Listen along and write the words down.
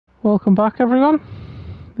Welcome back, everyone.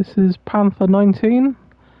 This is Panther 19.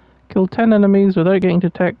 Killed 10 enemies without getting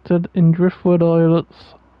detected in Driftwood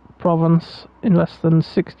Islets province in less than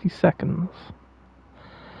 60 seconds.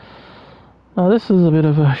 Now this is a bit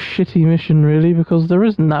of a shitty mission really, because there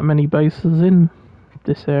isn't that many bases in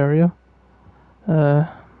this area.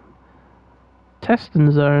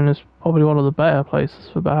 Testing zone is probably one of the better places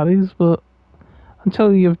for baddies, but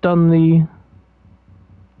until you've done the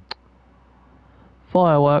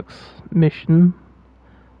fireworks mission,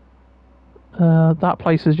 that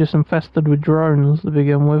place is just infested with drones to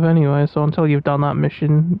begin with anyway, so until you've done that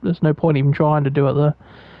mission there's no point even trying to do it there.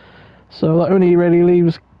 So that only really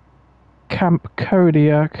leaves Camp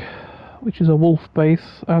Kodiak, which is a wolf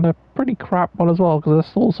base, and a pretty crap one as well, because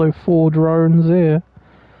there's also 4 drones here.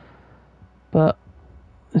 But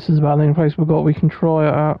this is about the only place we've got we can try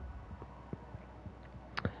it at.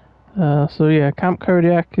 So yeah, Camp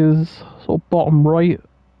Kodiak is sort of bottom right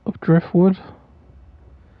of Driftwood.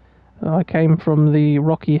 I came from the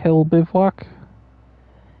Rocky Hill bivouac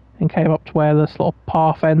and came up to where this little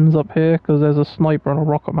path ends up here, because there's a sniper and a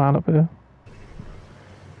rocket man up here.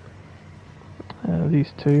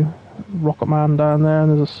 These two, rocket man down there, and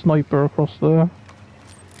there's a sniper across there.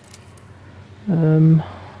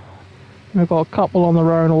 We've got a couple on the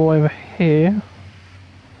road all the way over here,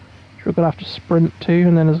 which we're going to have to sprint to,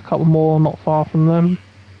 and then there's a couple more not far from them.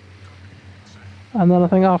 And then I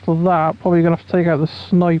think after that, probably going to have to take out the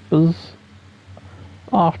snipers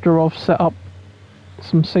after I've set up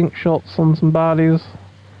some sync shots on some baddies.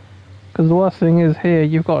 Because the worst thing is here,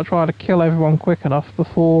 you've got to try to kill everyone quick enough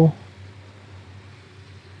before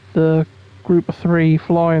the group of 3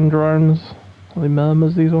 flying drones. Are they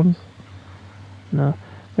murmurs, these ones? No.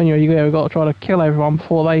 Anyway, you've got to try to kill everyone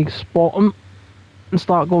before they spot them and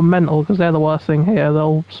start going mental, because they're the worst thing here.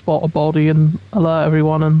 They'll spot a body and alert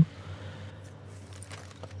everyone and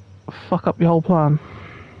fuck up your whole plan.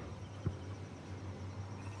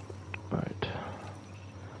 Right.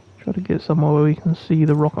 Try to get somewhere where we can see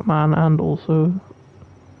the rocket man and also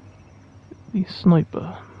the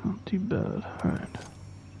sniper. Not too bad. Alright.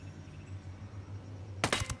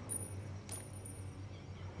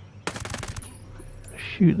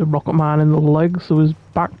 Shoot the rocket man in the legs so his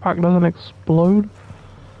backpack doesn't explode.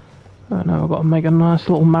 Right, now I've got to make a nice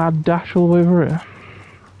little mad dash all over it.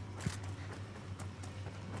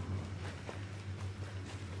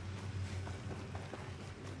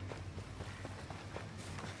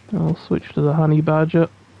 I'll switch to the honey badger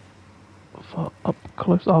for up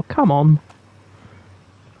close. Oh, come on.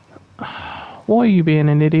 What are you being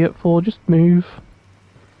an idiot for? Just move.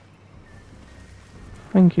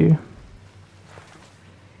 Thank you.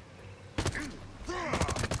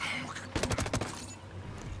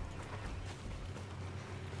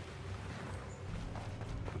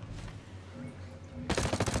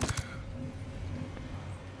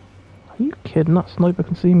 Are you kidding? That sniper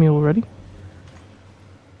can see me already.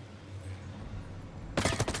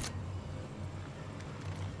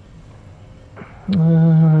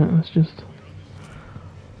 Alright, let's just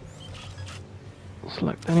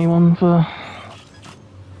select anyone for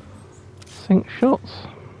sync shots.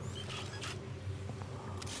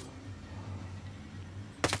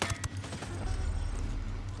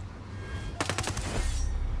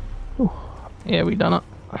 Ooh, yeah, we done it.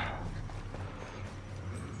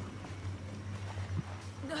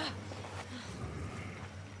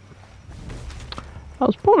 I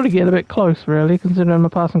was probably getting a bit close, really, considering the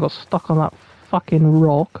person got stuck on that fucking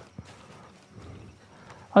rock.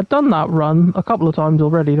 I'd done that run a couple of times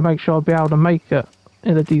already to make sure I'd be able to make it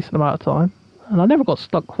in a decent amount of time, and I never got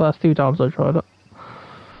stuck the first 2 times I tried it.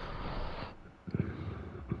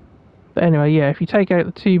 But anyway, yeah, if you take out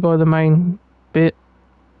the 2 by the main bit,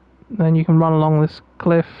 then you can run along this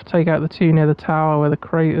cliff, take out the 2 near the tower where the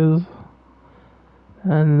crate is,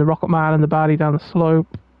 and the rocket man and the baddie down the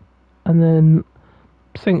slope, and then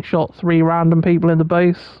sync shot 3 random people in the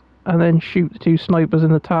base, and then shoot the 2 snipers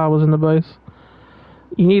in the towers in the base.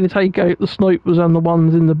 You need to take out the snipers and the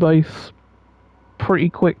ones in the base pretty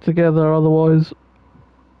quick together, otherwise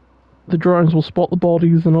the drones will spot the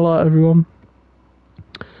bodies and alert everyone.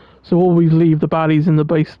 So always leave the baddies in the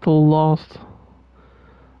base till last,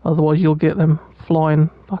 otherwise you'll get them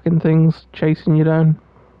flying fucking things chasing you down.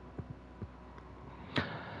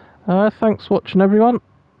 Thanks for watching, everyone,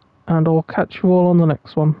 and I'll catch you all on the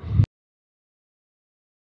next one.